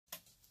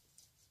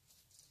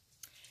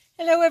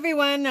Hello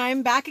everyone,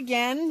 I'm back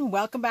again.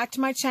 Welcome back to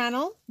my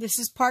channel. This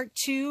is part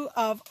 2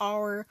 of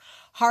our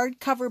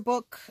hardcover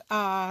book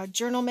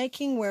journal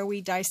making, where we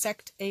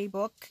dissect a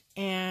book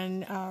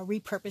and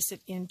repurpose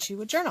it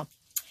into a journal.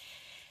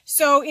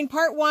 So in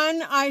part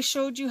 1, I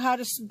showed you how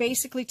to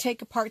basically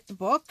take apart the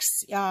books.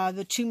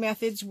 The two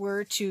methods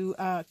were to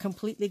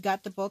completely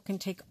gut the book and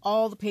take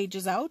all the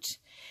pages out.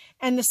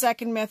 And the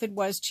second method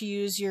was to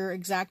use your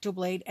X-Acto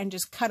blade and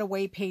just cut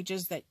away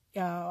pages that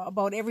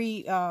about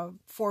every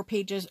 4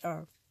 pages,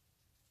 or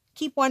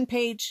keep 1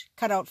 page,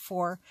 cut out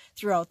 4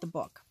 throughout the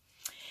book.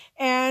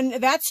 And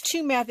that's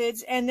 2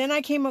 methods. And then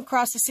I came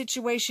across a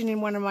situation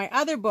in one of my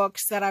other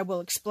books that I will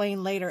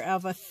explain later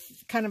of a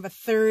kind of a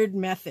third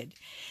method.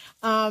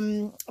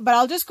 But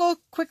I'll just go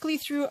quickly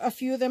through a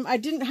few of them. I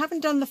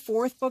haven't done the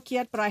 4th book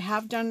yet, but I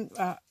have done,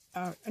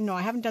 no,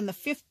 I haven't done the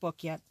 5th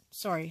book yet.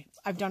 Sorry,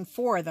 I've done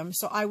 4 of them.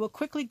 So I will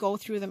quickly go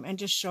through them and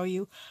just show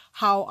you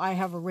how I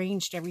have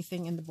arranged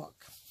everything in the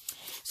book.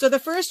 So the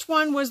first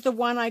one was the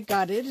one I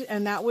gutted,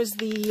 and that was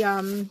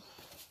the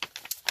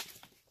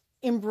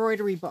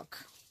embroidery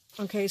book.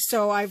 Okay,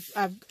 so I've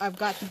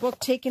got the book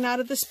taken out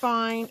of the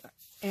spine,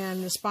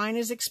 and the spine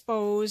is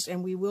exposed,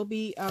 and we will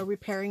be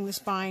repairing the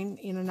spine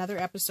in another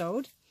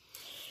episode.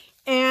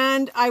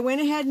 And I went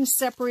ahead and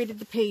separated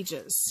the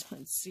pages.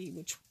 Let's see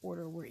which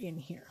order we're in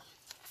here.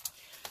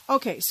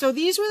 Okay, so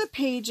these were the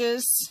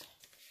pages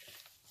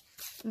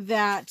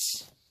that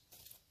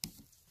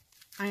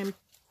I am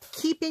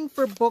keeping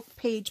for book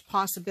page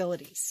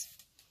possibilities.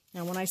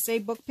 Now, when I say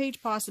book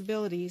page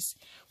possibilities,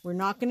 we're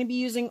not going to be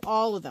using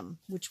all of them,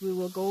 which we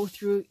will go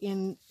through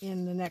in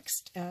the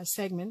next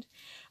segment.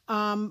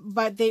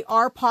 But they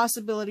are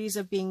possibilities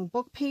of being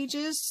book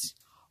pages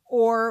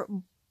or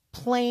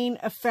plain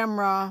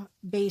ephemera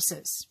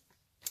bases.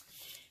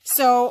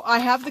 So I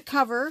have the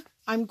cover.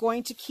 I'm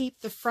going to keep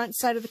the front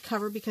side of the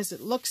cover because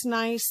it looks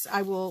nice.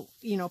 I will,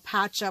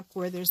 patch up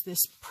where there's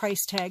this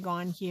price tag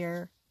on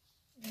here.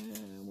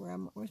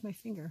 Where's my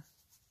finger?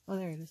 Oh,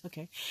 there it is.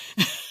 Okay.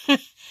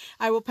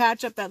 I will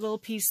patch up that little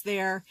piece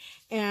there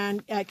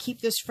and keep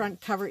this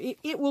front cover.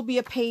 It will be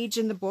a page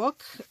in the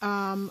book,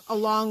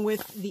 along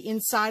with the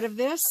inside of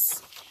this,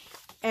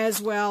 as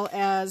well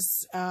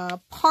as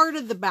part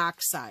of the back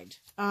side.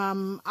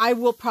 I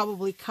will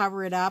probably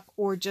cover it up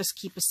or just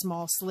keep a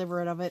small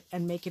sliver of it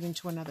and make it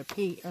into another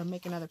page, or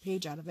make another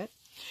page out of it.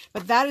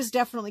 But that is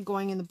definitely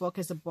going in the book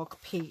as a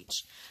book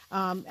page.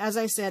 As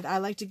I said, I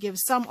like to give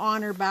some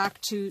honor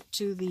back to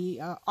the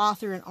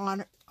author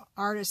and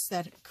artist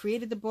that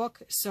created the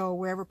book. So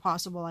wherever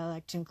possible, I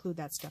like to include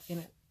that stuff in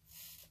it,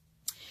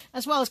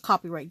 as well as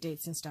copyright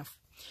dates and stuff.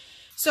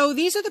 So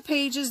these are the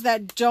pages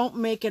that don't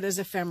make it as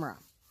ephemera.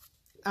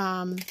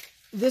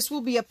 This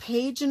will be a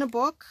page in a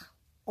book,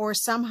 or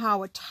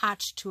somehow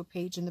attached to a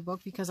page in the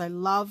book, because I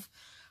love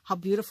how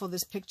beautiful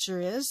this picture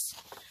is.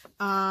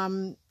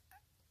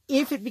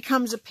 If it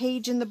becomes a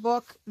page in the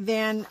book,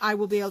 then I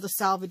will be able to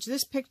salvage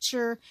this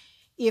picture.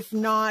 If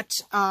not,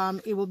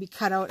 it will be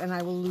cut out and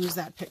I will lose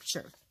that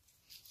picture.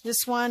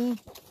 This one,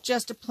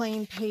 just a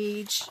plain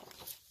page.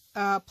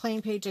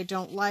 Plain page I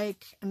don't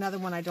like. Another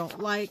one I don't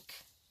like.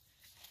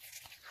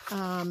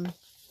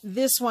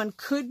 This one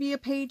could be a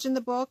page in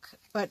the book,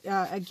 but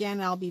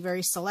again, I'll be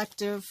very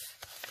selective.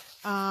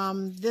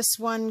 This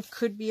one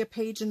could be a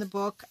page in the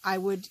book.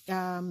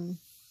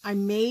 I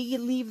may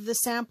leave the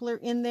sampler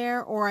in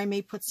there, or I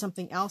may put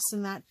something else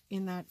in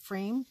that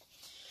frame.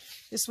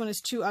 This one is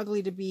too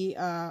ugly to be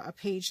a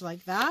page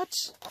like that.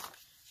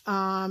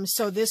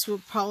 So this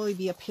will probably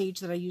be a page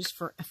that I use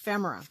for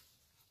ephemera,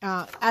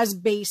 as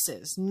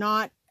bases,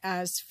 not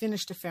as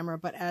finished ephemera,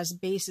 but as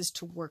bases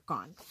to work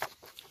on.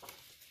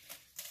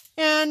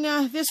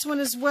 And this one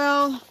as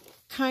well,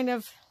 kind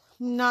of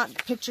not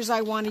pictures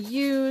I want to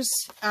use.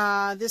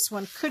 This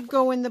one could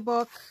go in the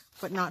book,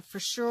 but not for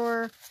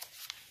sure.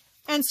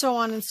 And so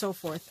on and so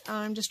forth.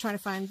 I'm just trying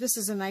to find, this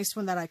is a nice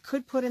one that I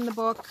could put in the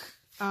book.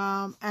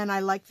 And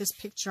I like this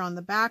picture on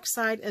the back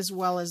side as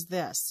well as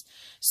this.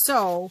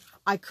 So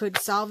I could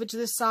salvage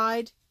this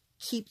side,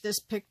 keep this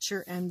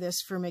picture and this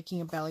for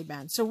making a belly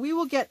band. So we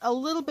will get a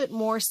little bit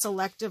more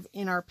selective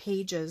in our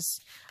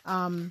pages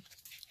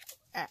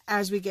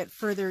as we get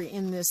further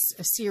in this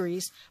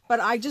series. But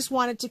I just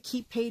wanted to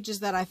keep pages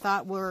that I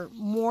thought were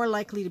more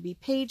likely to be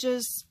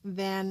pages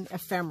than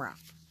ephemera.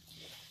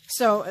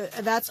 So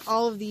that's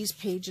all of these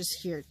pages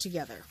here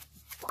together.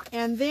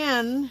 And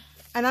then,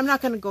 and I'm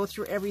not going to go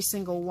through every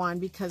single one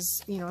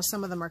because,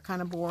 some of them are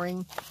kind of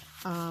boring,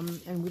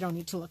 and we don't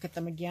need to look at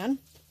them again.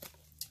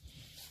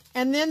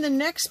 And then the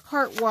next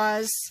part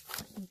was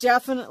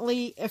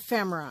definitely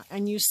ephemera.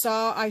 And you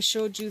saw I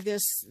showed you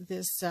this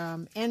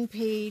end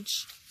page.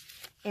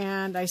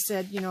 And I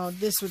said,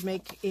 this would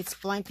make, it's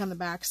blank on the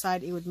back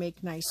side. It would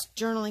make nice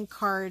journaling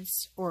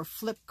cards or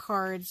flip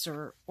cards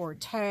or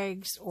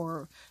tags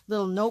or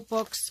little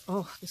notebooks.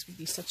 Oh, this would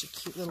be such a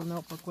cute little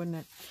notebook, wouldn't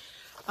it?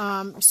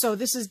 So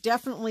this is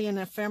definitely an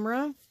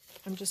ephemera.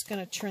 I'm just going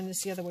to turn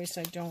this the other way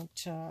so I don't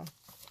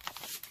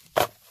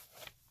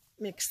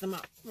mix them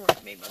up. Or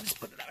maybe I'll just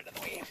put it out of the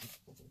way.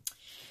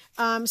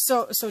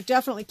 So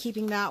definitely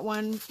keeping that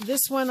one.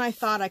 This one, I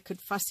thought I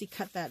could fussy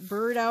cut that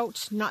bird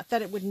out. Not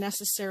that it would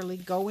necessarily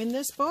go in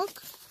this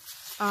book.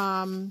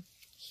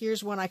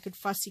 Here's one I could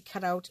fussy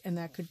cut out, and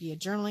that could be a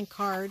journaling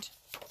card.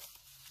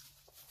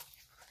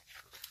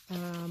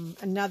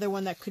 Another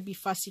one that could be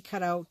fussy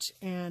cut out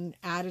and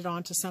added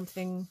onto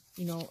something,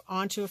 you know,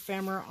 onto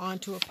ephemera,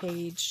 onto a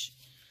page.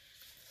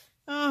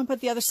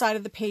 But the other side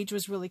of the page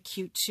was really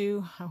cute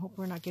too. I hope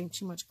we're not getting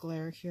too much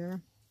glare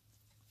here.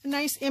 A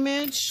nice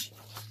image.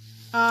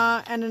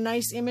 And a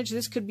nice image.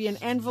 This could be an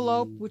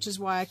envelope, which is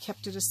why I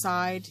kept it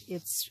aside.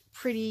 It's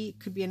pretty.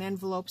 Could be an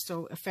envelope,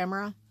 so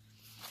ephemera.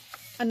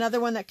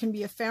 Another one that can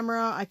be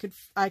ephemera.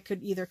 I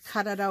could either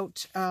cut it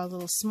out a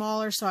little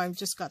smaller, so I've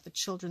just got the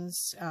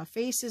children's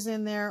faces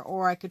in there,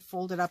 or I could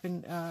fold it up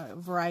in a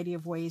variety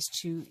of ways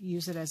to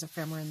use it as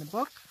ephemera in the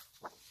book.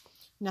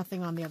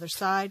 Nothing on the other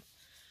side.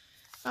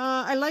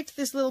 I liked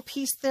this little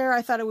piece there.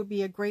 I thought it would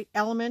be a great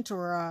element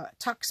or a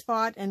tuck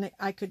spot, and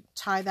I could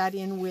tie that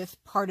in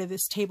with part of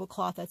this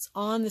tablecloth that's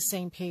on the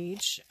same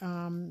page.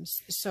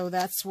 So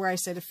that's where I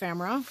said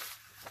ephemera.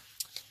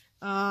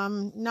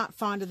 Not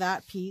fond of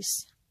that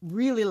piece.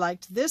 Really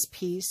liked this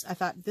piece. I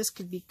thought this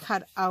could be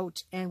cut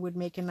out and would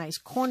make a nice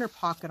corner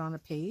pocket on a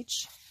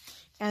page.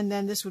 And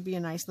then this would be a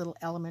nice little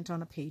element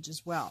on a page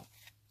as well.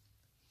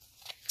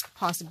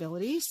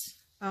 Possibilities.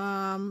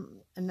 A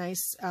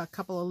nice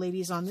couple of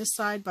ladies on this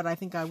side, but I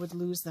think I would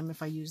lose them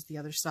if I used the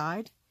other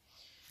side.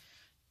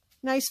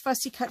 Nice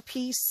fussy cut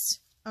piece.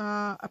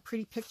 A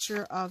pretty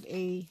picture of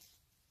a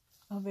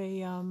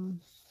little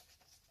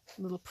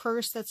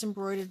purse that's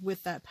embroidered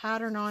with that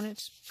pattern on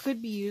it. Could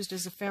be used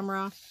as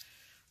ephemera.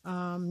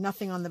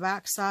 Nothing on the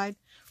back side.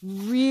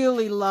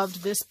 Really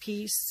loved this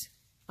piece.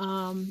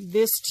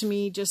 This to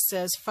me just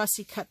says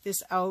fussy cut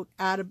this out,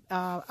 add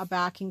a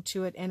backing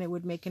to it, and it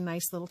would make a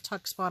nice little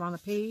tuck spot on a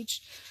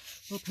page.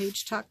 Little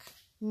page tuck.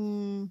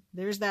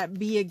 There's that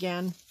bee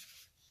again.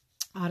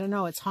 I don't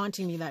know, it's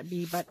haunting me, that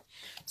bee, but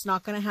it's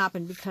not going to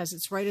happen because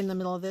it's right in the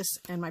middle of this,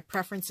 and my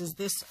preference is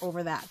this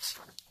over that.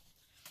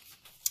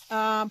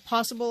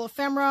 Possible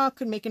ephemera.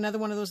 Could make another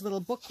one of those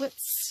little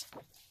booklets.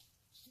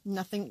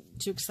 Nothing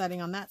too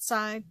exciting on that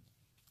side.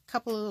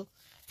 Couple of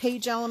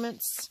page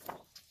elements.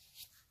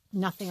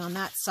 Nothing on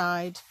that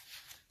side.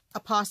 A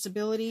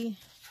possibility.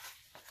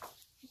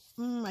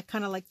 I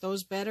kind of like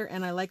those better,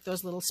 and I like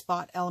those little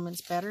spot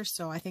elements better,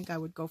 so I think I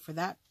would go for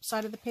that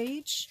side of the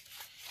page.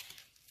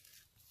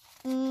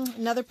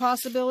 Another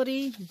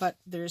possibility, but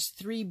there's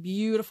three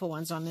beautiful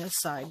ones on this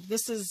side.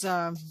 This is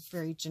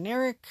very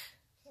generic.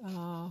 I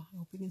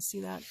hope you can see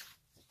that.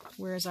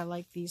 Whereas I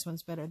like these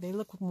ones better. They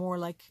look more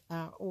like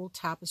old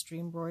tapestry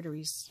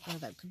embroideries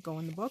that could go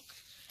in the book.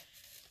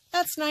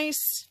 That's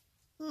nice.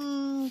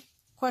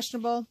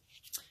 Questionable.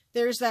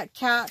 There's that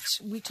cat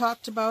we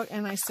talked about,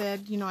 and I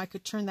said, you know, I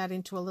could turn that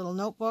into a little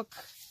notebook,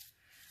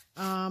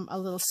 a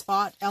little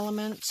spot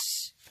element,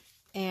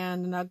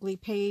 and an ugly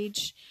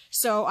page.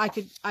 So I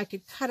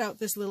could cut out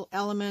this little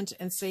element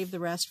and save the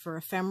rest for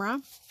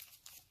ephemera.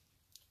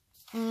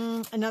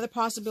 Another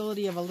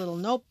possibility of a little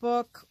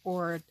notebook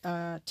or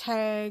a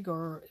tag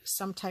or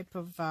some type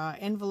of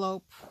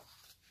envelope.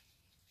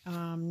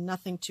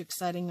 Nothing too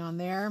exciting on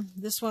there.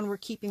 This one we're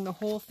keeping the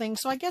whole thing.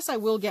 So I guess I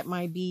will get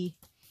my bee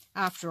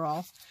after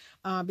all,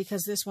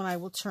 because this one I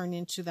will turn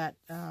into that,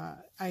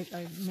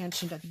 I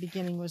mentioned at the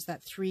beginning, was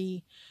that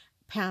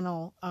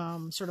 3-panel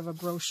sort of a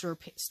brochure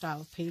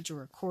style page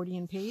or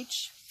accordion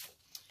page.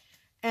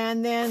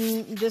 And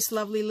then this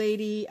lovely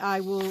lady, I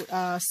will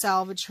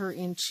salvage her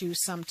into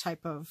some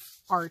type of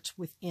art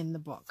within the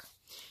book.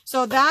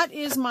 So that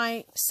is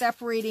my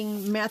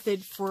separating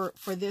method for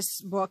this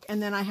book.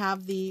 And then I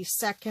have the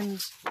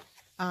second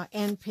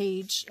end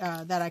page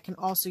that I can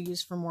also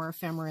use for more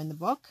ephemera in the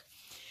book.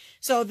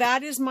 So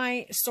that is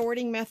my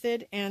sorting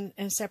method and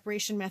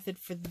separation method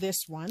for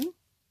this one.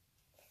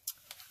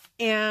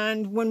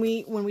 And when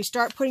we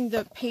start putting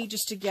the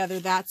pages together,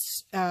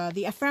 that's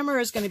the ephemera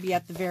is going to be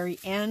at the very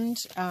end.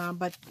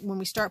 But when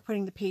we start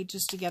putting the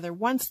pages together,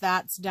 once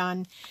that's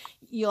done,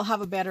 you'll have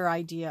a better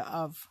idea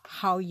of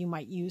how you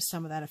might use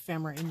some of that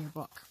ephemera in your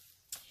book.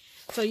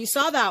 So you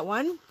saw that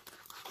one.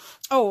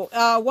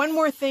 Oh, one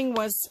more thing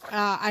was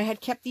I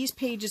had kept these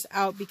pages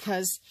out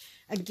because,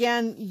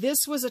 again, this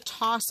was a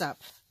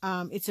toss-up.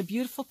 It's a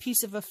beautiful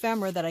piece of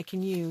ephemera that I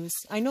can use.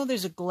 I know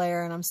there's a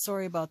glare, and I'm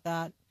sorry about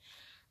that.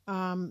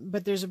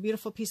 But there's a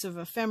beautiful piece of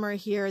ephemera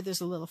here.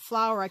 There's a little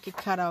flower I could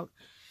cut out.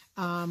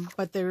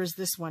 But there is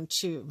this one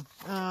too.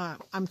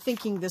 I'm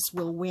thinking this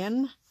will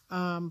win,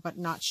 but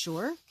not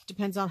sure.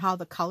 Depends on how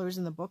the colors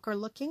in the book are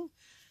looking.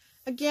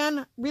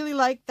 Again, really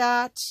like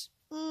that.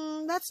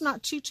 That's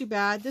not too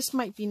bad. This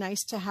might be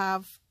nice to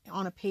have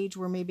on a page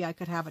where maybe I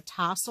could have a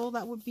tassel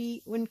that would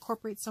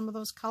incorporate some of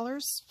those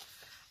colors.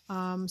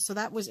 So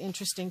that was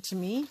interesting to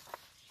me.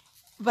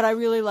 But I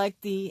really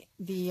like the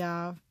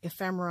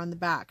ephemera on the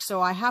back.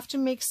 So I have to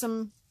make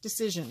some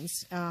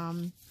decisions.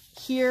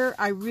 Here,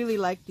 I really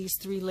like these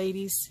three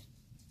ladies.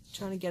 I'm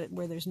trying to get it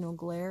where there's no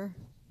glare.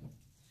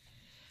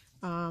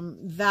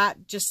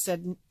 That just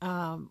said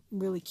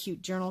really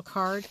cute journal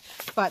card,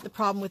 but the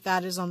problem with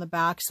that is on the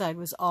back side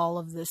was all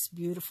of this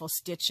beautiful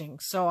stitching.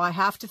 So I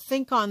have to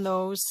think on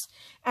those,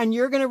 and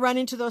you're going to run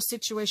into those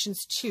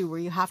situations too, where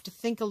you have to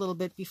think a little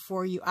bit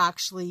before you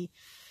actually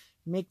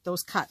make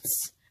those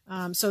cuts.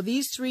 So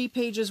these 3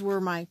 pages were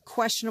my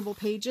questionable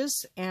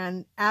pages,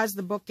 and as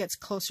the book gets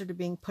closer to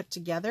being put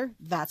together,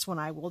 that's when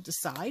I will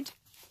decide.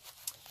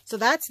 So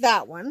that's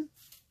that one.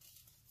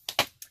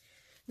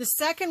 The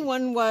second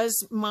one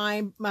was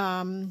my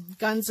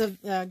Guns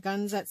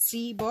at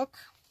Sea book.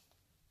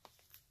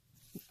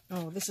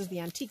 Oh, this is the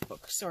antique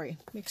book. Sorry,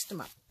 mixed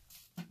them up.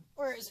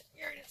 Where is it?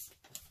 Here it is.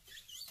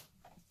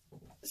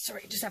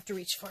 Sorry, just have to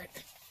reach for it.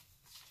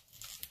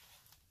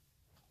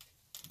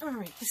 All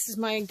right, this is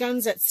my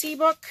Guns at Sea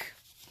book.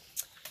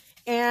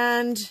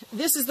 And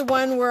this is the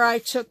one where I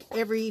took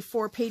every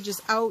 4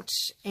 pages out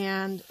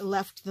and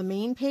left the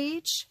main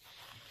page.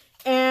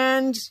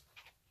 And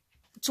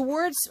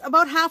towards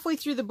about halfway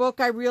through the book,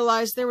 I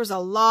realized there was a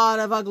lot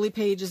of ugly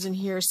pages in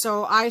here.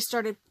 So I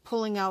started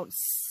pulling out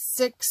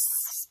 6,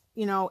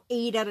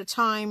 8 at a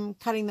time,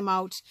 cutting them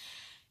out,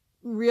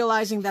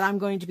 realizing that I'm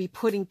going to be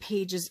putting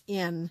pages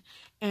in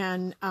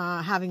and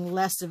having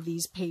less of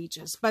these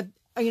pages. But,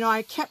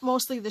 I kept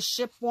mostly the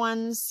ship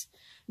ones,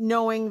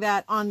 knowing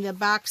that on the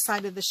back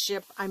side of the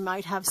ship, I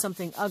might have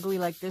something ugly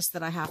like this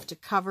that I have to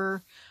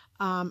cover.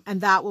 And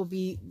that will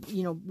be,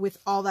 with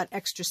all that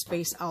extra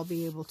space, I'll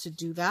be able to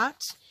do that.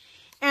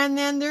 And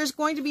then there's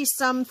going to be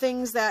some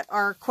things that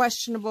are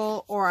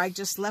questionable, or I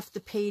just left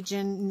the page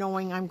in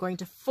knowing I'm going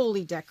to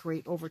fully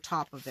decorate over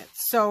top of it.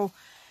 So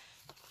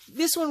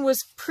this one was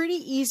pretty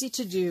easy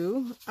to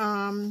do.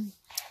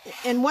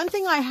 And one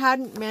thing I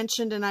hadn't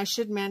mentioned, and I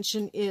should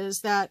mention,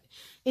 is that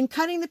in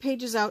cutting the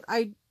pages out,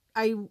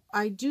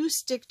 I do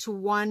stick to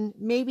 1,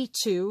 maybe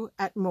 2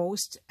 at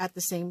most at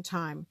the same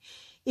time.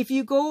 If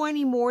you go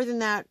any more than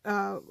that,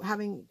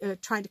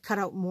 trying to cut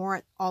out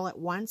more all at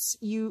once,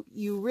 you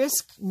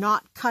risk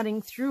not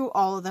cutting through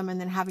all of them and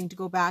then having to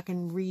go back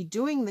and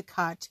redoing the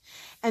cut.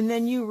 And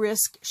then you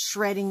risk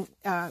shredding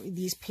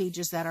these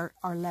pages that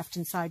are left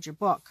inside your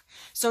book.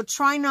 So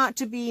try not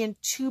to be in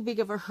too big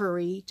of a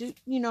hurry. Do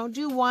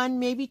 1,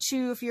 maybe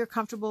 2 if you're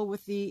comfortable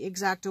with the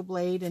X-Acto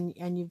blade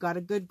and you've got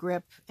a good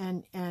grip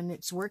and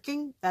it's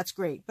working, that's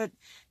great. But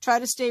try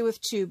to stay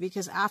with 2,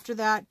 because after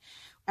that,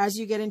 as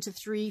you get into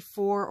 3,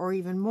 4, or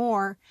even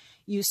more,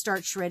 you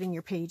start shredding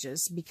your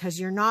pages because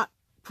you're not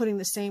putting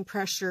the same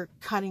pressure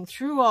cutting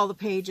through all the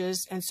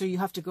pages. And so you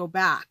have to go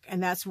back,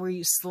 and that's where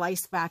you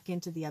slice back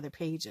into the other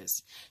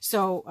pages.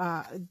 So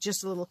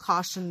just a little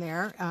caution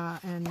there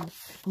and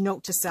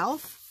note to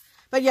self.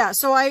 But yeah,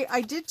 so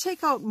I did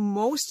take out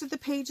most of the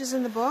pages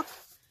in the book.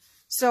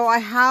 So I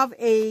have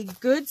a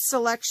good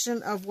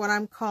selection of what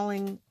I'm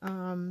calling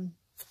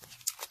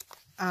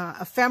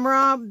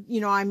ephemera.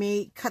 I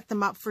may cut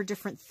them up for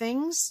different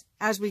things.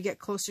 As we get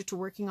closer to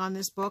working on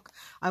this book,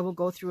 I will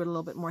go through it a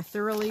little bit more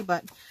thoroughly.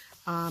 But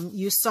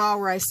you saw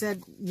where I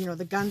said,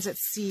 the Guns at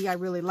Sea, I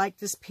really like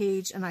this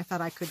page, and I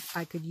thought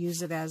I could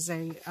use it as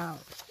a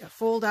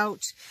fold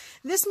out.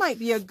 This might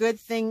be a good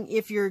thing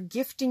if you're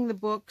gifting the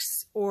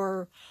books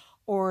or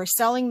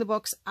selling the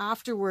books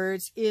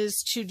afterwards,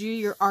 is to do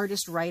your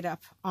artist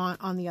write-up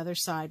on the other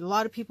side. A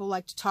lot of people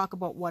like to talk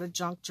about what a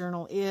junk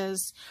journal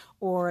is,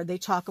 or they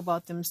talk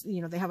about them,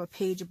 they have a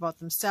page about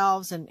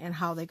themselves and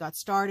how they got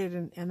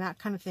started and that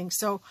kind of thing.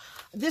 So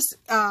this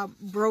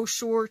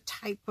brochure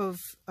type of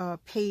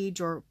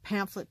page or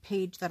pamphlet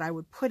page that I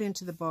would put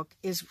into the book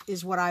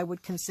is what I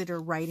would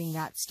consider writing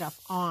that stuff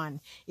on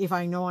if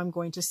I know I'm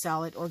going to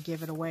sell it or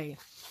give it away.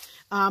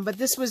 But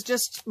this was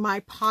just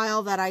my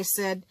pile that I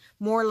said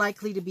more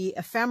likely to be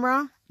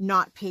ephemera,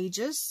 not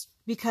pages,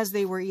 because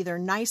they were either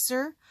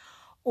nicer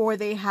or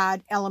they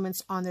had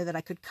elements on there that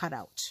I could cut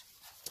out.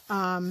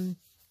 And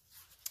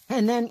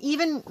then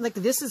even like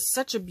this is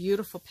such a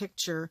beautiful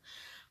picture.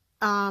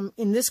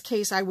 In this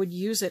case, I would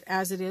use it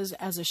as it is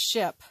as a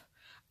ship.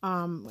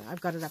 I've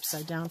got it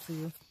upside down for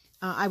you.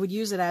 I would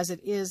use it as it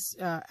is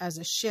as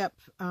a ship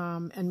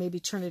and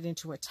maybe turn it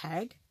into a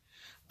tag.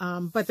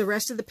 But the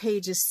rest of the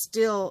page is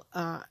still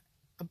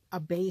a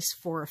base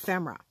for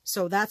ephemera.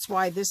 So that's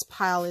why this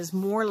pile is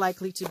more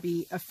likely to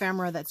be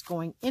ephemera that's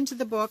going into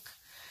the book,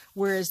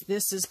 whereas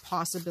this is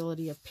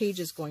possibility of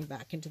pages going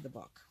back into the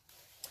book.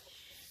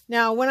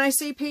 Now, when I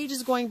say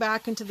pages going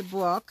back into the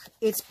book,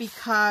 it's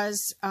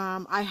because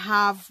I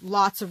have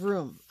lots of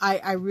room.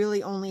 I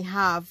really only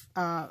have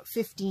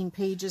 15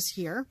 pages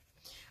here.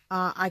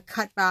 I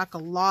cut back a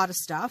lot of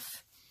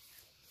stuff.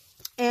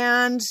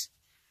 And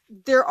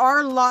there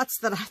are lots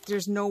that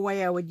there's no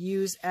way I would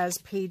use as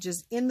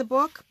pages in the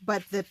book,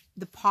 but the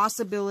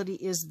possibility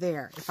is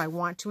there. If I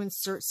want to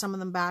insert some of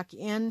them back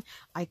in,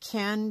 I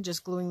can,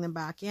 just gluing them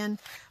back in.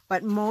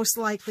 But most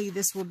likely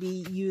this will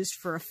be used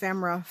for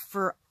ephemera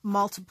for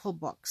multiple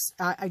books.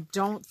 I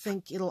don't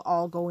think it'll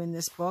all go in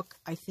this book.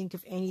 I think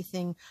if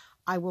anything,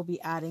 I will be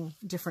adding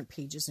different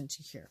pages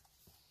into here.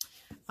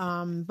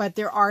 But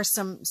there are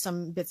some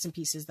bits and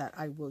pieces that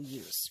I will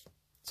use.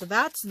 So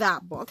that's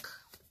that book.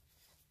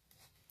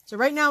 So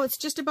right now it's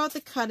just about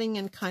the cutting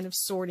and kind of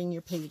sorting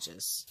your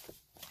pages.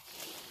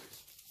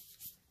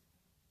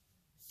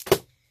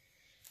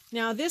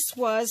 Now this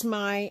was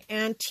my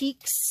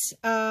Antiques,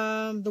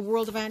 the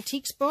World of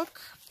Antiques book.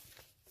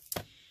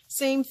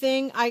 Same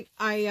thing. I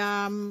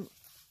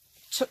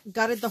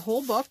gutted the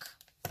whole book.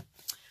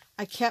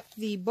 I kept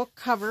the book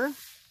cover,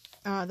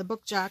 the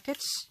book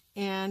jacket,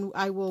 and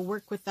I will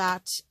work with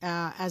that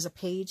as a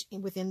page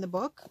within the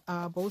book.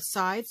 Both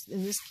sides.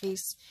 In this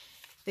case,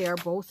 they are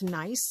both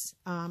nice,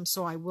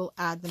 so I will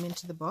add them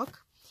into the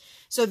book.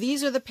 So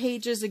these are the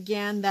pages,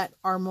 again, that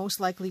are most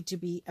likely to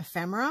be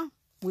ephemera,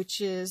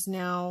 which is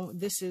now,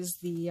 this is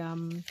the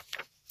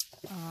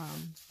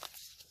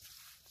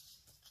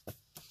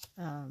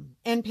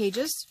end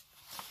pages.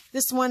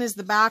 This one is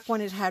the back one.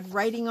 It had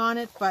writing on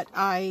it, but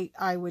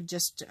I would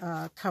just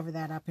cover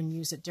that up and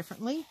use it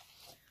differently.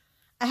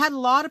 I had a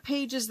lot of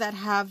pages that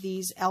have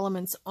these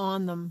elements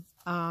on them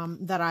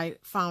that I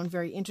found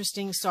very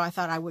interesting, so I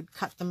thought I would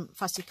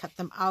fussy cut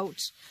them out.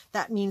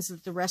 That means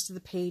that the rest of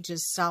the page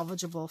is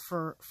salvageable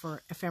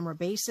for ephemera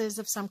bases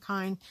of some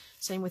kind.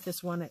 Same with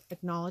this one,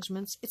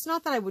 acknowledgements. It's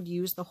not that I would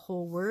use the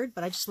whole word,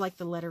 but I just like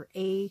the letter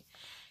A.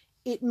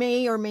 It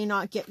may or may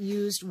not get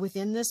used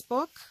within this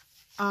book,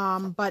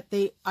 but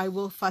I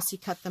will fussy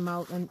cut them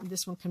out, and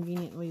this one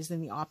conveniently is in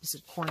the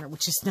opposite corner,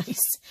 which is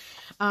nice.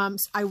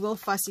 I will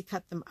fussy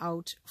cut them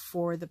out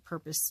for the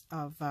purpose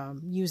of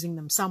using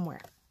them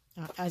somewhere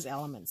as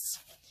elements.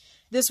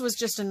 This was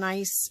just a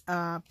nice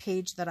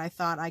page that I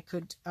thought I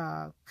could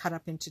cut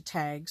up into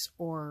tags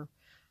or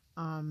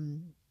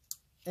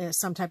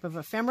some type of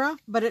ephemera,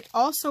 but it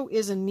also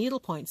is a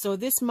needlepoint. So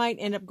this might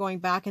end up going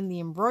back in the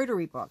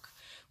embroidery book,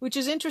 which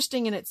is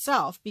interesting in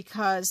itself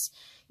because,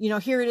 you know,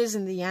 here it is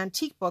in the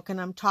antique book and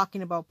I'm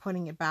talking about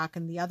putting it back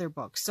in the other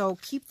book. So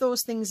keep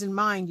those things in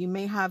mind. You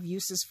may have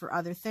uses for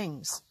other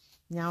things.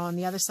 Now on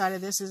the other side of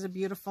this is a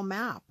beautiful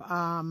map.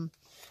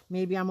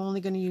 Maybe I'm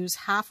only going to use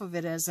half of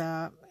it as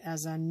a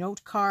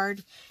note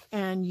card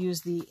and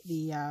use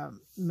the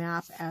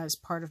map as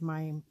part of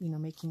my, you know,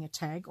 making a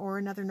tag, or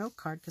another note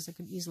card, because I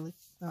could easily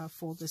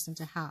fold this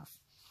into half.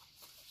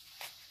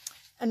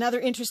 Another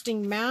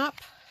interesting map,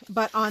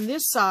 but on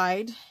this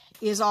side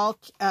is all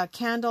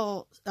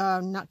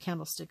not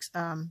candlesticks,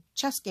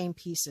 chess game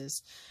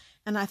pieces.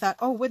 And I thought,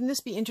 oh, wouldn't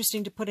this be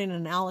interesting to put in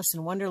an Alice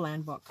in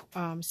Wonderland book?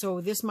 So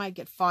this might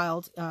get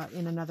filed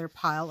in another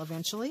pile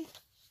eventually.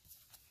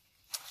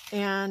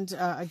 And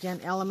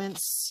again,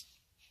 elements,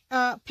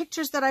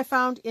 pictures that I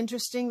found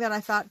interesting that I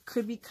thought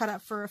could be cut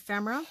up for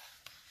ephemera.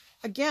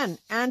 Again,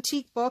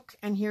 antique book,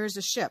 and here's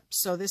a ship.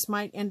 So this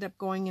might end up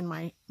going in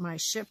my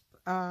ship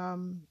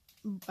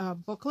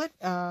booklet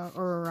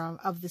or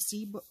of the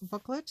sea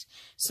booklet.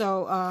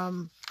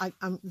 So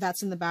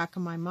that's in the back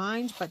of my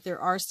mind, but there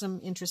are some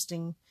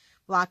interesting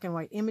black and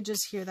white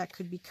images here that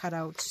could be cut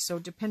out. So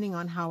depending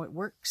on how it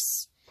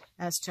works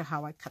as to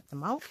how I cut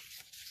them out.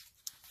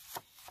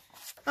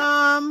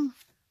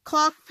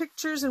 Clock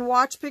pictures and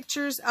watch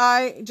pictures.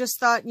 I just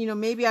thought, you know,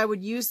 maybe I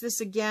would use this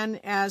again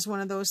as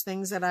one of those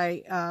things that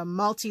I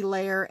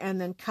multi-layer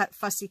and then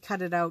fussy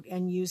cut it out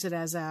and use it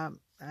as a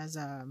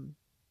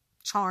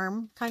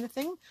charm kind of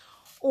thing.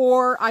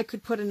 Or I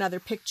could put another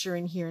picture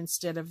in here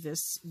instead of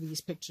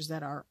these pictures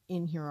that are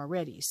in here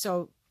already.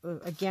 So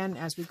again,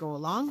 as we go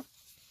along,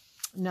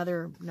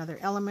 another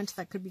element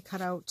that could be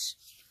cut out.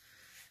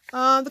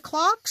 The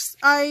clocks,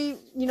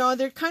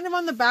 they're kind of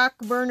on the back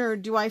burner.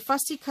 Do I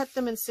fussy cut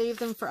them and save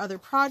them for other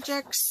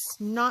projects?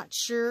 Not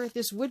sure.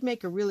 This would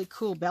make a really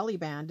cool belly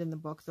band in the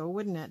book though,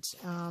 wouldn't it?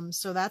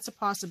 So that's a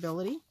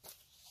possibility.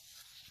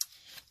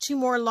 Two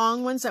more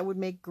long ones that would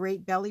make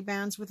great belly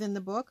bands within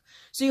the book.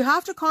 So you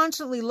have to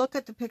constantly look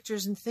at the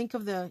pictures and think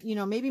of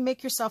maybe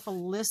make yourself a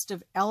list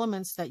of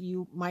elements that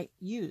you might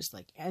use,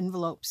 like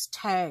envelopes,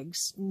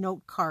 tags,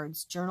 note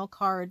cards, journal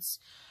cards,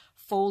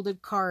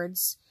 folded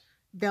cards,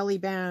 belly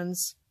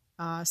bands,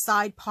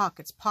 side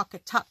pockets,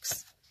 pocket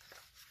tucks.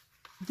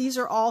 These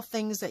are all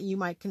things that you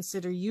might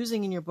consider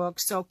using in your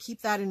book. So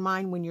keep that in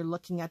mind when you're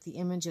looking at the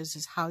images,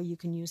 is how you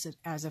can use it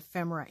as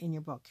ephemera in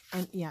your book.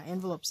 And yeah,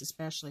 envelopes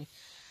especially.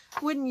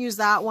 Wouldn't use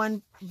that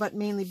one, but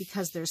mainly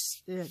because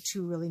there's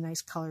two really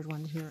nice colored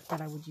ones here that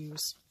I would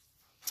use.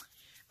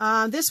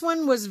 This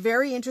one was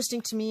very interesting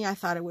to me. I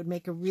thought it would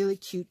make a really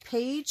cute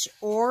page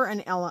or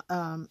an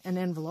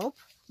envelope.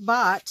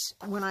 But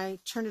when I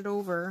turned it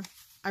over,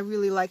 I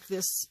really like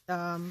this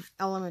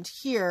element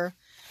here.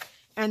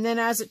 And then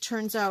as it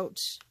turns out,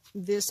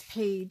 this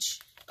page,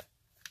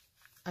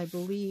 I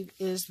believe,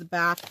 is the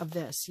back of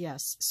this.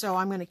 Yes. So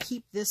I'm going to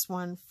keep this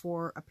one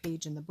for a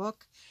page in the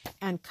book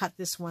and cut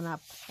this one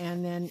up.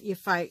 And then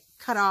if I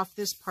cut off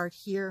this part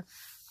here,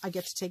 I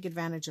get to take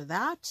advantage of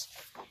that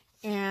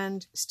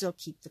and still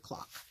keep the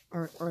clock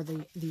or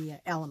the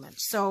element.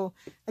 So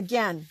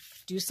again,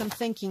 do some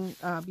thinking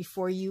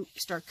before you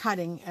start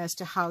cutting as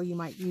to how you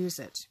might use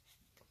it.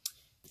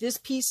 This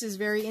piece is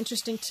very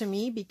interesting to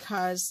me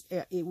because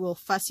it will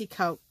fussy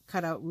cut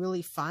out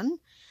really fun.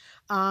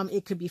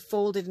 It could be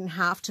folded in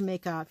half to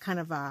make a kind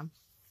of a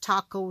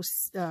taco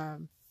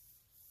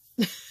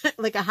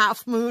like a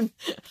half moon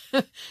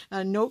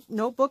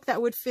notebook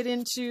that would fit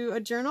into a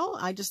journal.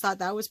 I just thought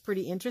that was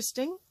pretty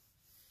interesting.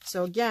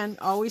 So again,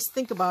 always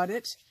think about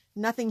it.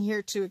 Nothing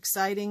here too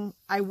exciting.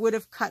 I would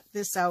have cut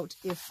this out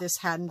if this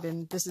hadn't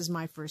been, this is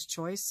my first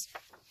choice.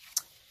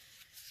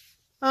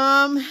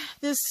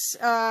 This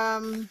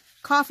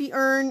coffee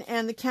urn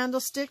and the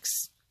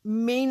candlesticks,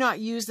 may not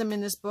use them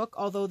in this book,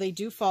 although they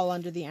do fall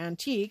under the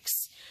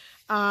antiques.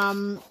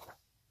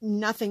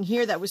 Nothing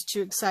here that was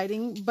too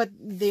exciting, but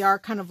they are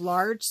kind of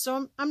large,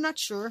 so I'm not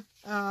sure.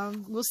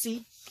 We'll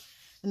see.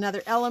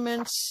 Another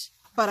element,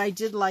 but I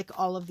did like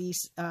all of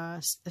these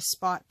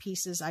spot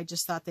pieces. I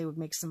just thought they would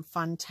make some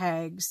fun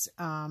tags.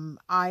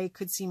 I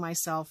could see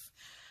myself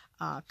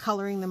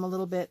coloring them a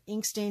little bit,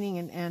 ink staining,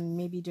 and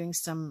maybe doing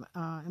some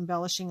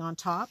embellishing on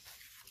top.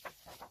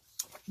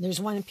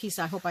 There's one piece,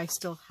 I hope I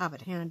still have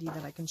it handy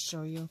that I can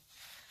show you.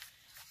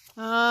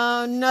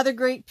 Another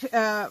great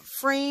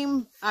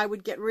frame. I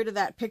would get rid of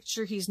that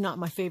picture. He's not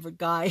my favorite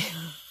guy,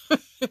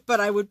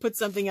 but I would put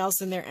something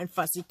else in there and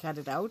fussy cut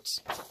it out.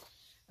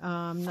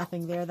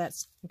 Nothing there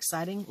that's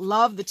exciting.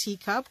 Love the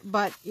teacup,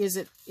 but is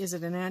it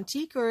an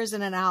antique or is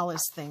it an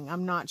Alice thing?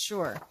 I'm not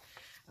sure.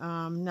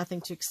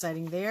 Nothing too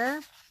exciting there.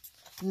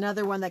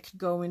 Another one that could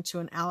go into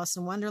an Alice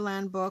in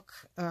Wonderland book.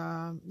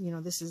 You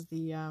know, this is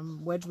the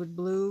Wedgwood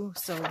Blue,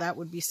 so that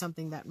would be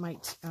something that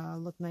might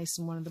look nice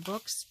in one of the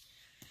books.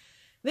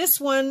 This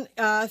one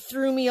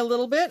threw me a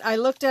little bit. I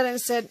looked at it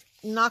and said,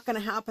 not going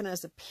to happen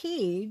as a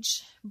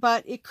page,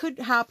 but it could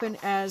happen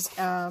as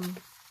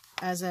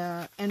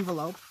a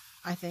envelope,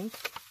 I think,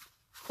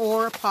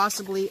 or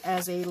possibly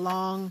as a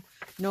long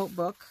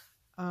notebook.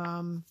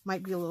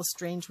 Might be a little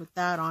strange with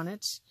that on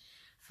it.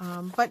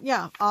 But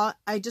yeah,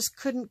 I just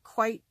couldn't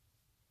quite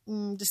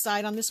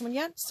decide on this one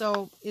yet,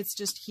 so it's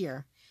just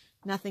here.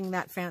 Nothing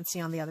that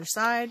fancy on the other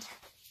side.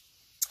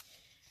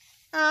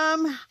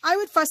 I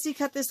would fussy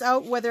cut this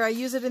out. Whether I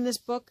use it in this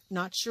book,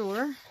 not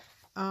sure.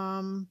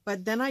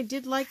 But then I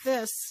did like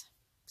this.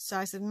 So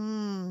I said,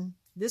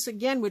 this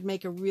again would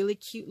make a really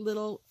cute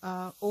little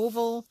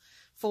oval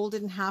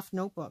folded in half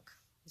notebook.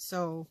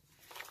 So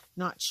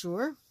not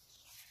sure.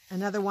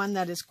 Another one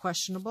that is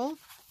questionable.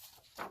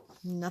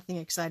 Nothing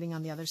exciting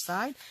on the other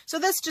side. So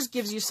this just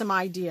gives you some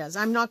ideas.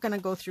 I'm not going to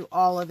go through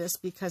all of this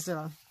because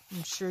I'm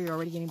sure you're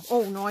already getting...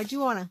 Oh, no, I do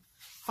want to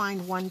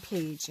find one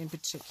page in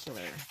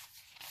particular.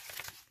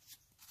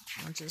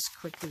 I'll just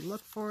quickly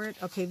look for it.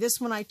 Okay, this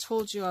one I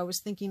told you I was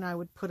thinking I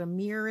would put a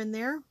mirror in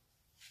there.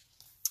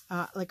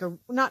 Like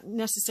not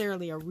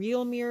necessarily a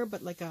real mirror,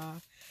 but like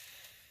a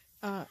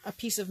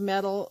piece of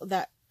metal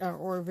that,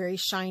 or very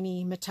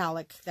shiny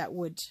metallic that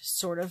would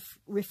sort of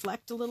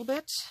reflect a little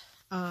bit.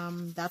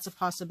 That's a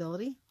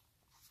possibility.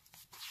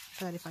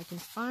 But if I can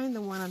find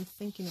the one I'm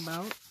thinking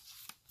about,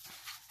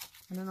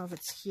 I don't know if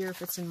it's here,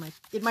 if it's in my,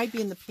 it might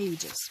be in the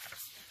pages.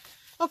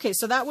 Okay,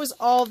 so that was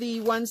all the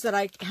ones that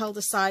I held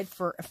aside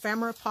for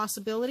ephemera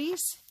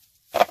possibilities.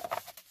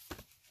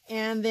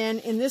 And then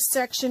in this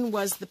section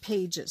was the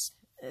pages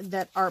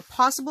that are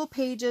possible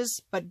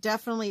pages, but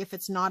definitely if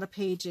it's not a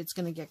page, it's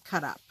going to get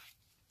cut up.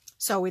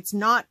 So it's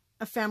not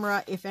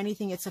ephemera. If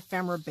anything, it's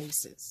ephemera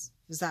bases.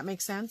 Does that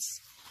make sense?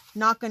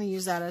 Not going to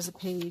use that as a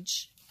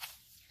page.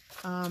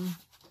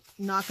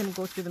 Not going to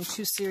go through them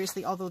too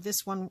seriously, although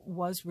this one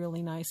was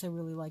really nice. I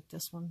really like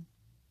this one.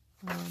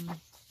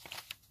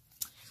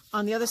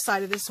 On the other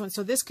side of this one,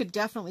 so this could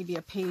definitely be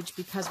a page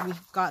because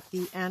we've got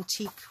the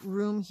antique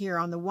room here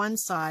on the one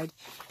side,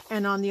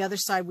 and on the other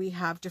side we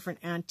have different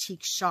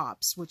antique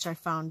shops, which I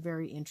found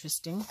very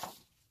interesting.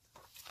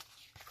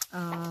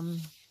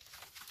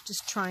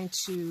 Just trying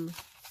to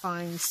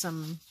find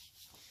some...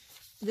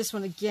 This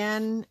one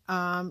again,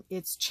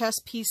 it's chess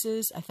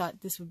pieces. I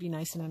thought this would be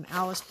nice in an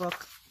Alice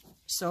book.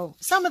 So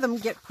some of them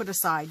get put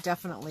aside,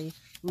 definitely.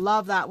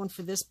 Love that one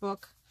for this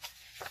book.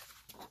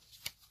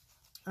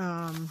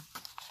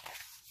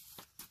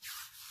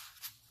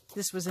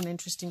 This was an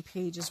interesting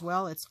page as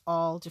well. It's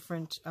all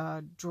different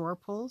drawer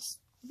pulls.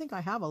 I think I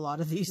have a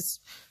lot of these.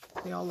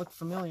 They all look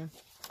familiar.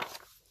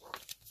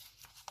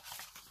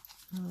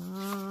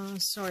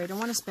 Sorry, I don't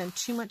want to spend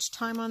too much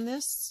time on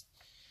this.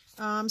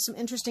 Some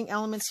interesting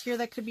elements here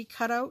that could be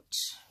cut out.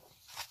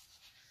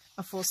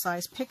 A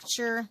full-size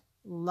picture.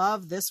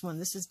 Love this one.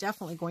 This is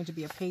definitely going to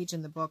be a page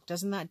in the book.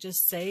 Doesn't that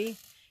just say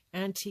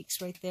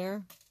antiques right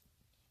there?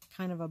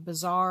 Kind of a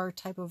bizarre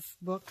type of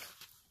book.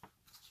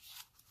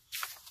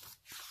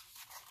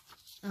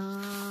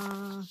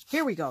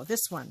 Here we go.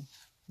 This one.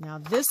 Now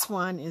this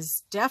one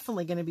is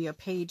definitely going to be a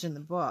page in the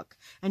book.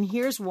 And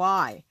here's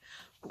why.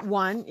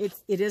 One, it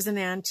is an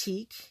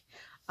antique.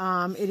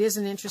 It is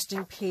an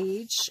interesting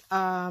page.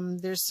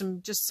 There's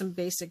just some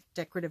basic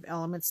decorative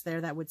elements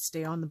there that would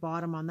stay on the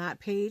bottom on that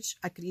page.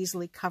 I could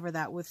easily cover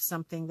that with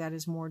something that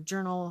is more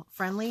journal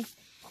friendly.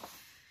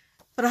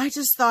 But I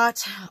just thought,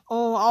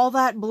 oh, all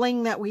that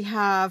bling that we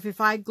have, if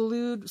I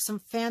glued some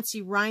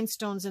fancy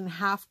rhinestones and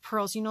half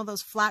pearls, you know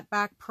those flat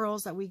back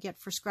pearls that we get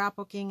for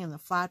scrapbooking and the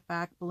flat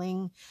back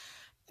bling,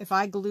 if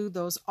I glued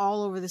those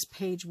all over this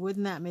page,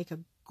 wouldn't that make a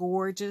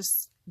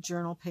gorgeous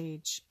journal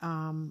page.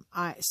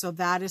 So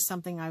that is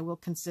something I will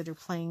consider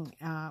playing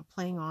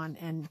on,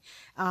 and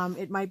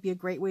it might be a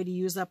great way to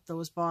use up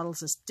those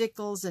bottles of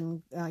stickles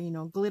and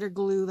glitter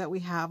glue that we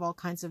have, all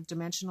kinds of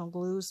dimensional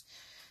glues.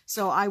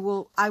 So I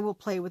will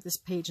play with this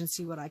page and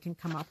see what I can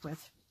come up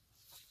with.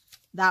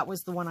 That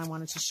was the one I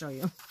wanted to show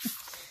you.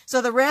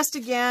 So the rest,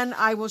 again,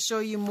 I will show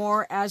you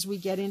more as we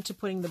get into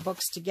putting the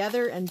books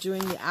together and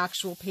doing the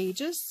actual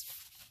pages.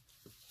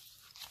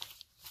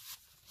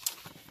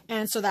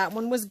 And so that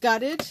one was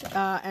gutted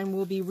and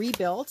will be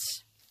rebuilt.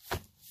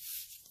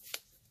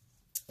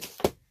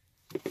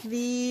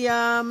 The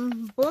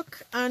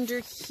book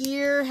under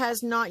here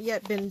has not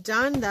yet been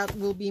done. That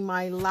will be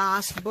my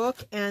last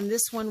book, and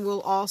this one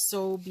will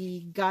also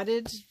be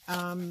gutted.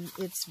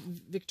 It's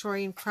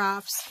Victorian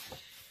Crafts.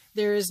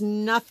 There is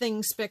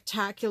nothing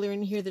spectacular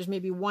in here. There's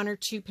maybe 1 or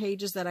 2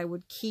 pages that I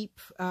would keep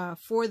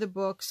for the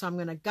book, so I'm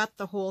going to gut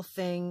the whole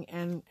thing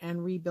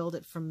and rebuild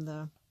it from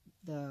the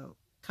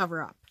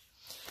cover up.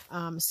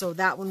 So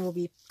that one will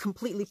be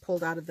completely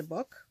pulled out of the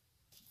book.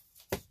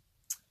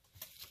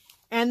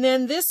 And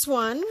then this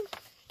one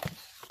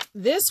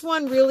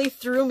really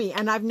threw me,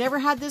 and I've never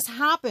had this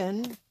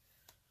happen.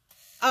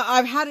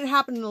 I've had it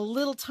happen in a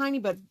little tiny,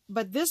 but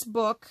this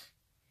book,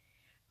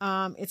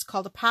 it's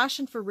called A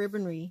Passion for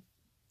Ribbonry.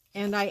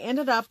 And I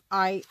ended up,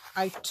 I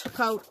took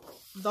out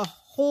the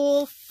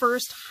whole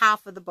first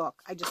half of the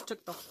book. I just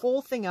took the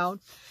whole thing out,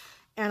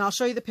 and I'll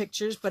show you the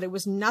pictures, but it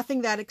was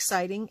nothing that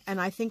exciting. And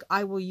I think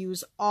I will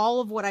use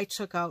all of what I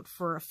took out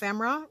for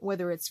ephemera,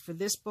 whether it's for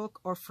this book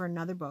or for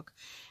another book.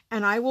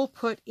 And I will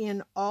put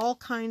in all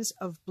kinds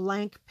of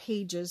blank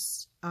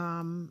pages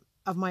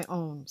of my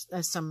own.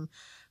 Some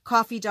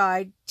coffee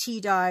dyed,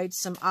 tea dyed,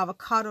 some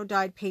avocado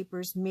dyed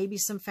papers, maybe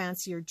some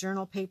fancier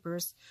journal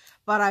papers.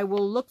 But I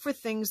will look for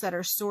things that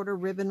are sort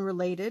of ribbon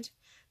related.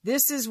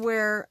 This is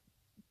where,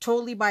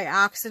 totally by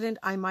accident,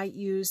 I might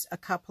use a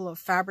couple of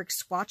fabric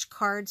swatch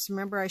cards.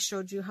 Remember I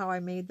showed you how I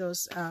made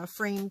those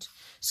framed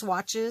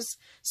swatches?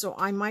 So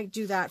I might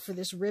do that for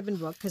this ribbon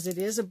book, because it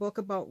is a book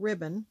about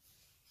ribbon.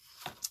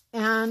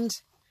 And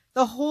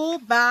the whole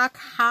back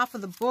half of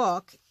the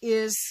book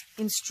is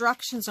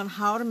instructions on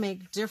how to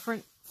make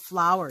different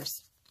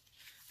flowers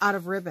out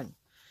of ribbon.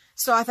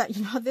 So I thought,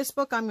 this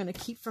book I'm going to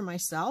keep for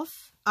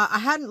myself. I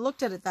hadn't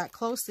looked at it that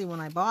closely when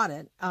I bought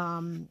it.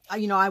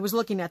 I was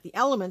looking at the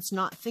elements,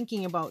 not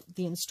thinking about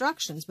the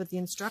instructions, but the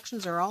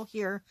instructions are all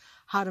here,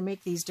 how to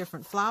make these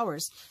different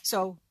flowers.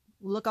 So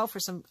look out for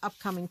some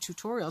upcoming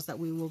tutorials that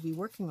we will be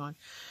working on.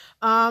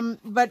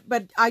 But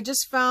I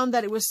just found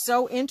that it was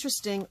so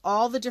interesting,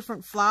 all the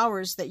different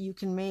flowers that you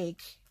can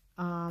make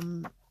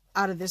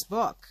out of this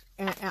book,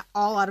 and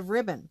all out of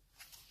ribbon.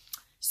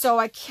 So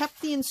I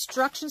kept the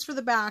instructions for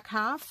the back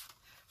half.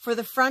 For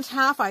the front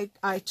half,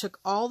 I took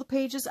all the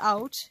pages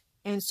out,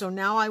 and so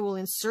now I will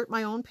insert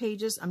my own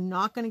pages. I'm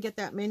not going to get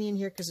that many in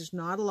here because there's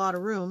not a lot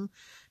of room,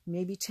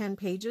 maybe 10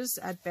 pages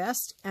at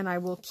best, and I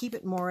will keep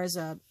it more as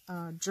a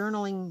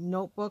journaling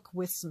notebook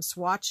with some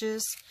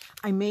swatches.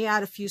 I may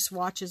add a few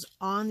swatches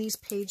on these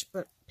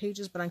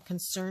pages, but I'm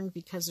concerned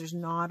because there's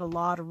not a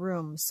lot of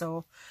room,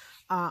 so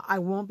I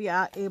won't be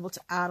able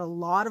to add a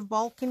lot of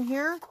bulk in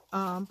here,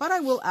 but I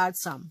will add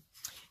some.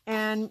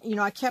 And,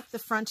 I kept the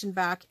front and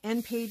back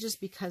end pages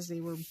because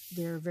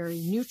they're very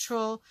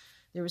neutral.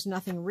 There was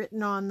nothing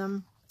written on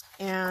them.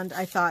 And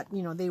I thought,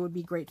 they would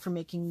be great for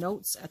making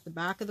notes at the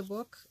back of the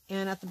book.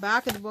 And at the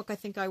back of the book, I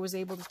think I was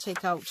able to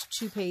take out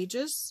 2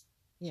 pages.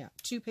 Yeah,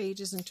 2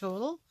 pages in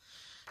total.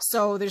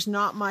 So there's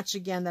not much,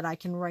 again, that I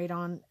can write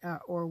on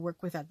or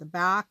work with at the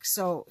back.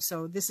 So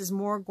this is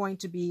more going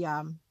to be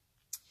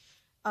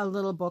a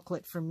little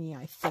booklet for me,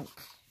 I think.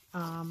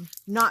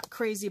 Not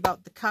crazy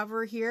about the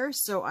cover here,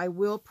 so I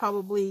will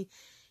probably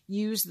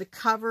use the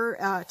cover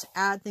to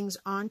add things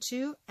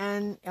onto.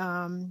 And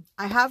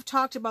I have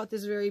talked about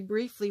this very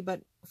briefly,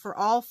 but for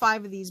all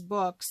 5 of these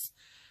books,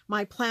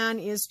 my plan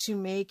is to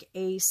make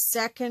a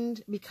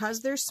second, because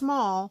they're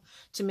small,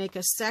 to make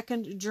a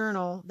second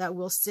journal that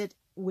will sit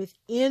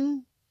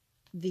within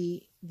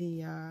the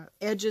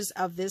edges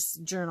of this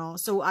journal.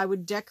 So I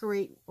would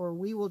decorate, or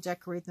we will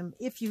decorate them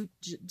if you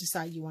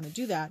decide you want to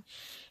do that,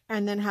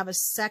 and then have a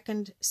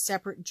second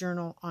separate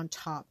journal on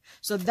top.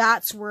 So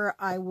that's where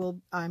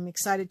I'm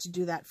excited to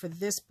do that for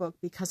this book,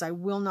 because I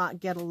will not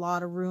get a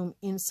lot of room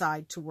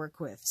inside to work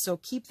with. So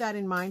keep that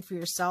in mind for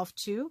yourself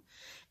too.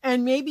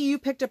 And maybe you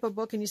picked up a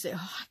book and you say,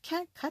 oh, I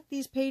can't cut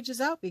these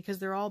pages out because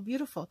they're all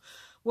beautiful.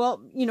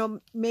 Well,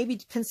 maybe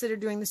consider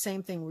doing the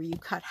same thing where you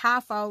cut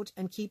half out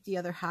and keep the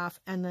other half,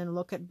 and then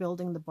look at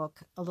building the book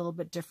a little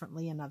bit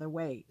differently another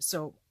way.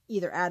 So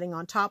either adding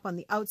on top on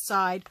the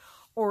outside,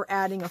 or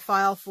adding a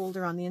file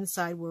folder on the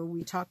inside where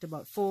we talked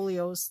about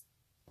folios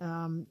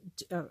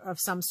of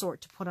some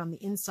sort to put on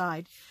the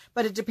inside.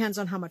 But it depends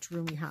on how much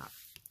room you have.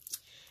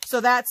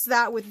 So that's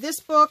that with this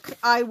book.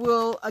 I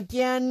will,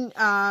 again,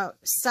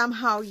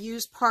 somehow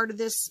use part of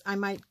this. I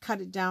might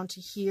cut it down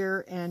to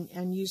here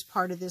and use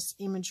part of this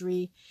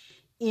imagery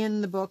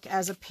in the book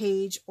as a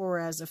page or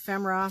as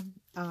ephemera.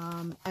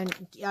 And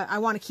I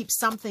want to keep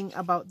something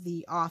about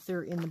the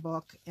author in the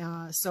book,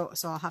 so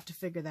I'll have to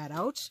figure that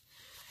out.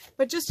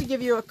 But just to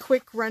give you a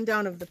quick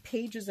rundown of the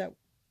pages that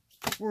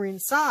were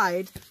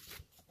inside,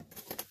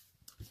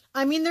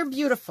 I mean, they're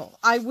beautiful.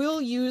 I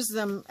will use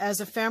them as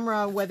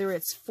ephemera, whether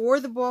it's for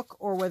the book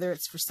or whether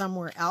it's for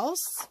somewhere else.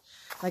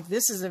 Like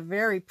this is a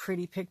very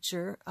pretty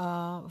picture,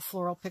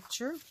 floral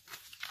picture.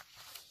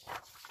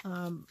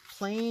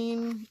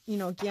 Plain, you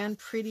know, again,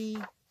 pretty,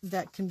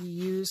 that can be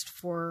used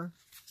for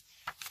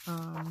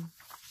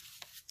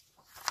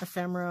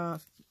ephemera,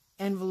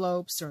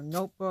 envelopes or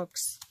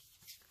notebooks.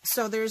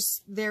 So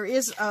there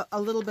is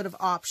a little bit of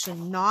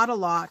option, not a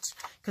lot,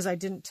 because I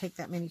didn't take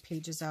that many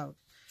pages out.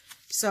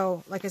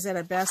 So, like I said,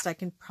 at best, I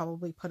can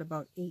probably put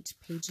about 8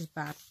 pages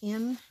back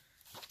in.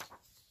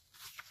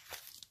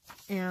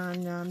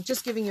 And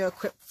just giving you a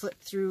quick flip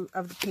through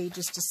of the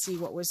pages to see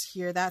what was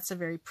here. That's a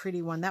very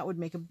pretty one. That would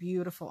make a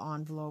beautiful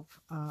envelope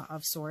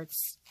of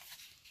sorts.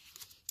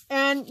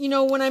 And, you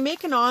know, when I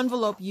make an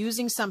envelope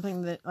using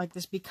something that like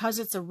this, because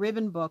it's a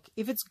ribbon book,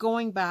 if it's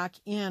going back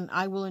in,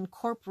 I will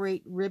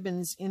incorporate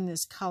ribbons in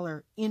this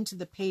color into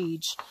the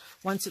page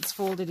once it's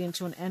folded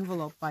into an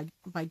envelope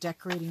by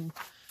decorating,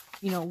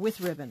 you know, with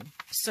ribbon.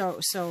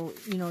 So,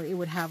 you know, it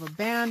would have a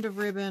band of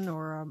ribbon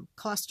or a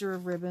cluster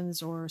of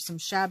ribbons or some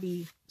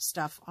shabby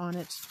stuff on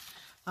it.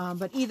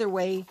 But either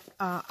way,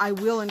 I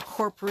will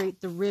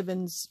incorporate the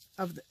ribbons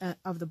of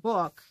the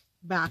book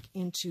back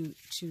into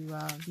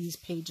these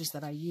pages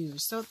that I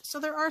use. So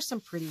there are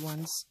some pretty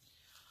ones.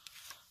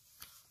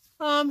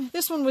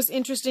 This one was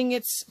interesting.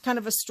 It's kind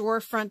of a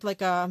storefront,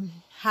 like a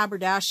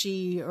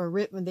haberdashy, or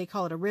they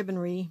call it a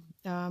ribbonry.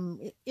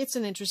 It's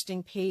an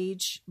interesting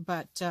page,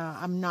 but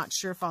I'm not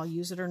sure if I'll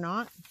use it or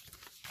not.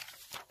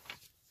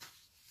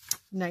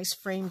 Nice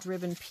framed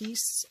ribbon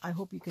piece. I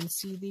hope you can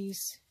see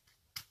these.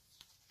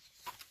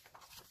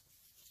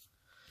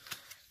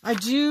 I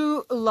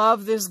do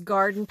love this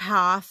garden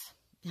path.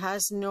 It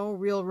has no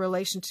real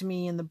relation to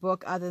me in the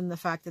book other than the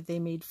fact that they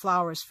made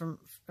flowers from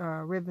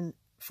ribbon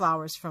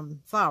flowers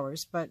from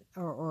flowers, but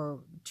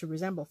or to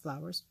resemble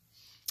flowers.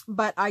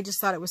 But I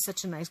just thought it was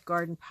such a nice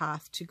garden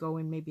path to go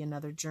in maybe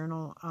another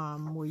journal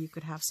where you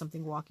could have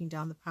something walking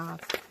down the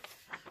path.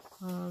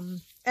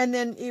 And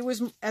then it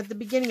was at the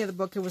beginning of the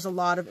book, it was a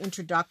lot of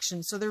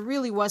introduction. So there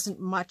really wasn't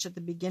much at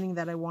the beginning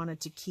that I wanted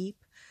to keep.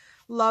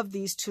 Love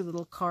these 2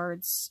 little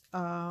cards.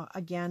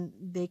 Again,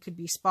 they could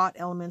be spot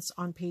elements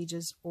on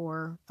pages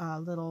or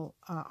little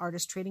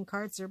artist trading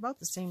cards. They're about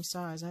the same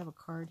size. I have a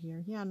card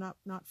here. Yeah,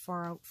 not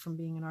far out from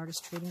being an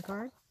artist trading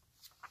card.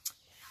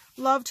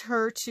 Loved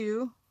her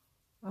too.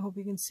 I hope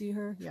you can see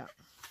her. Yeah.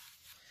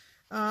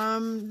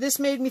 This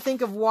made me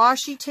think of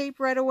washi tape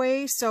right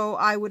away. So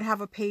I would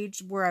have a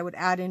page where I would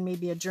add in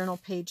maybe a journal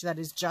page that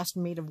is just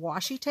made of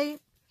washi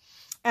tape.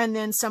 And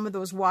then some of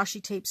those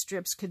washi tape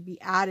strips could be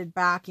added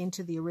back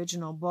into the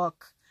original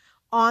book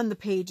on the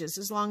pages,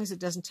 as long as it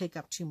doesn't take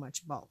up too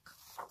much bulk.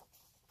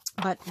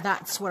 But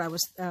that's what I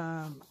was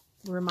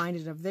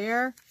reminded of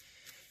there.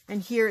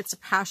 And here it's a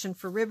passion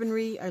for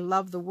ribbonry. I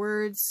love the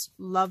words,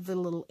 love the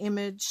little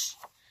image.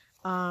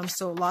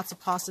 So lots of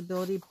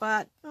possibility,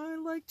 but I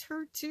liked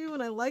her too,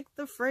 and I like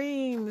the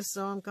frame,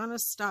 so I'm kind of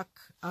stuck.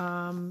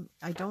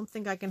 I don't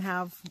think I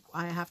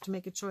have to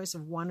make a choice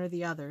of one or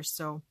the other,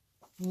 so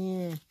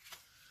yeah.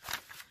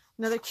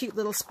 Another cute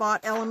little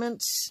spot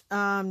element,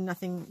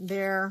 nothing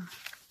there.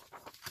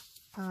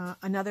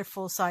 Another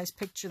full-size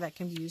picture that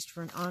can be used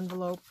for an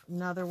envelope,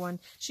 another one.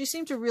 She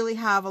seemed to really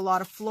have a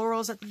lot of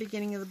florals at the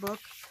beginning of the book.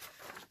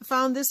 I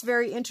found this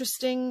very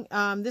interesting.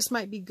 This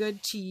might be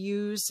good to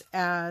use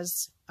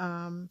as,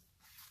 you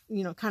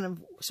know, kind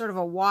of sort of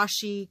a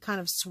washi kind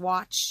of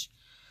swatch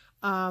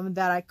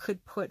that I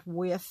could put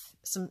with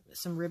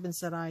some ribbons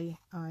that I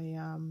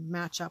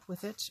match up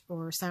with it,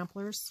 or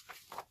samplers.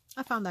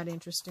 I found that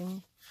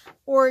interesting.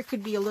 Or it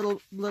could be a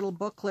little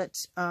booklet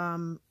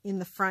in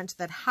the front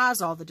that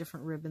has all the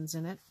different ribbons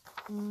in it.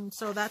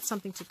 So that's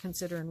something to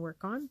consider and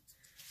work on.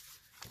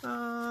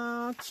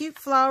 Cute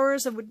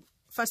flowers. I would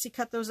fussy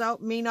cut those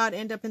out. May not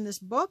end up in this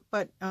book,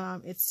 but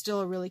it's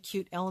still a really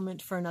cute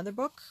element for another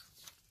book.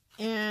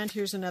 And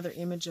here's another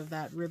image of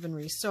that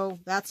ribbonry. So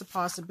that's a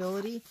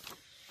possibility.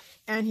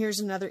 And here's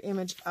another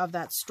image of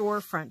that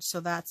storefront. So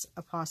that's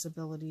a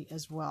possibility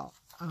as well.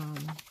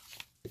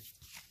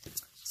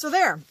 So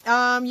there,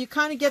 you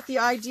kind of get the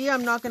idea.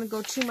 I'm not going to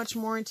go too much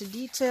more into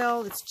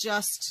detail. It's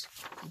just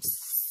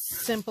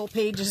simple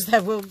pages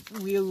that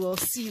we will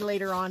see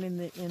later on in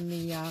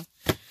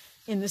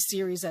the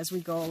series as we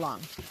go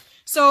along.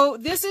 So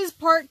this is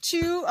part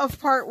 2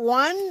 of part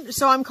 1.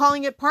 So I'm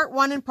calling it part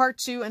 1 and part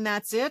 2, and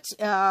that's it.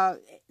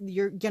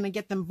 You're going to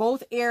get them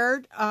both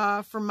aired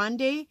for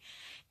Monday.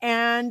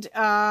 And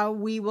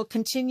we will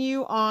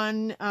continue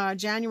on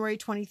January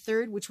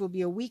 23rd, which will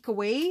be a week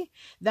away.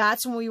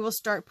 That's when we will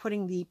start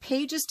putting the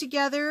pages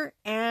together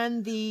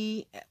and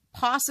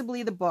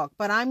possibly the book.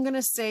 But I'm going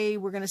to say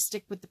we're going to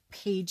stick with the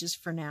pages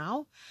for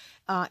now.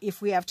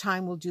 If we have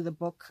time, we'll do the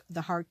book,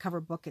 the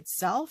hardcover book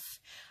itself.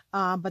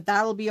 but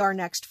that'll be our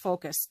next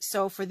focus.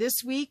 So for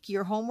this week,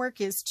 your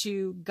homework is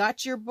to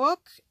gut your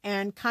book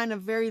and kind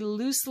of very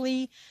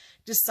loosely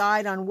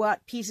decide on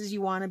what pieces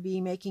you want to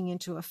be making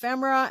into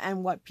ephemera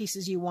and what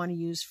pieces you want to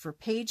use for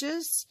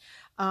pages.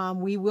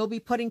 We will be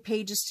putting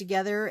pages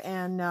together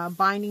and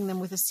binding them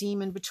with a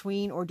seam in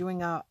between, or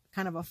doing a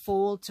kind of a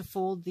fold to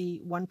fold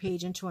the one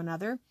page into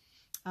another.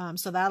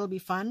 So that'll be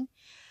fun.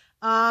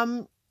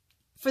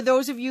 For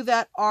those of you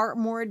that are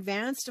more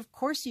advanced, of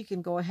course, you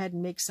can go ahead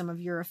and make some of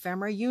your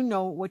ephemera. You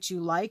know what you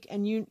like,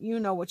 and you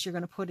know what you're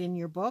going to put in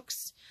your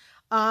books.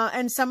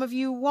 And some of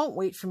you won't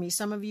wait for me.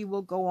 Some of you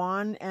will go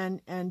on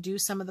and do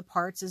some of the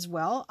parts as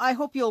well. I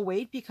hope you'll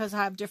wait, because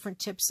I have different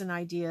tips and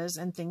ideas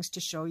and things to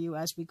show you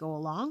as we go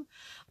along.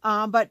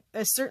 But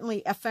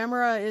certainly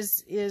ephemera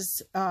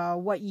is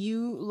what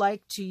you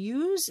like to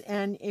use.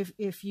 And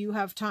if you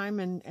have time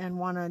and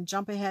want to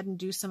jump ahead and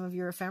do some of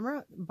your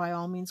ephemera, by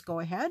all means, go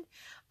ahead.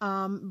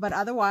 But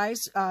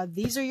otherwise,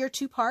 these are your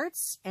 2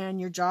 parts,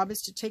 and your job is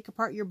to take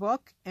apart your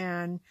book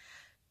and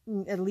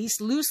at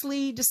least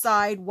loosely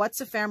decide what's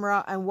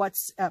ephemera and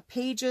what's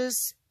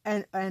pages,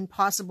 and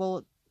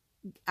possible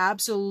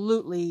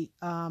absolutely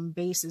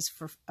bases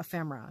for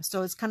ephemera.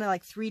 So it's kind of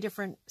like 3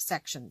 different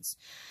sections.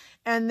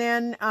 And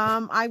then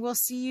I will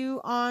see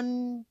you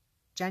on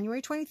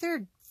January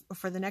 23rd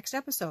for the next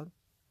episode.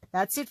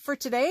 That's it for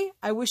today.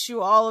 I wish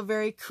you all a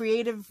very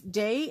creative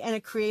day and a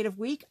creative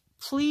week.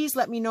 Please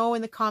let me know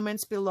in the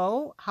comments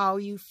below how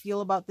you feel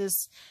about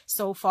this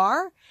so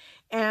far.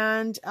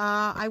 And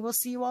I will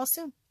see you all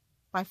soon.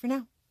 Bye for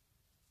now.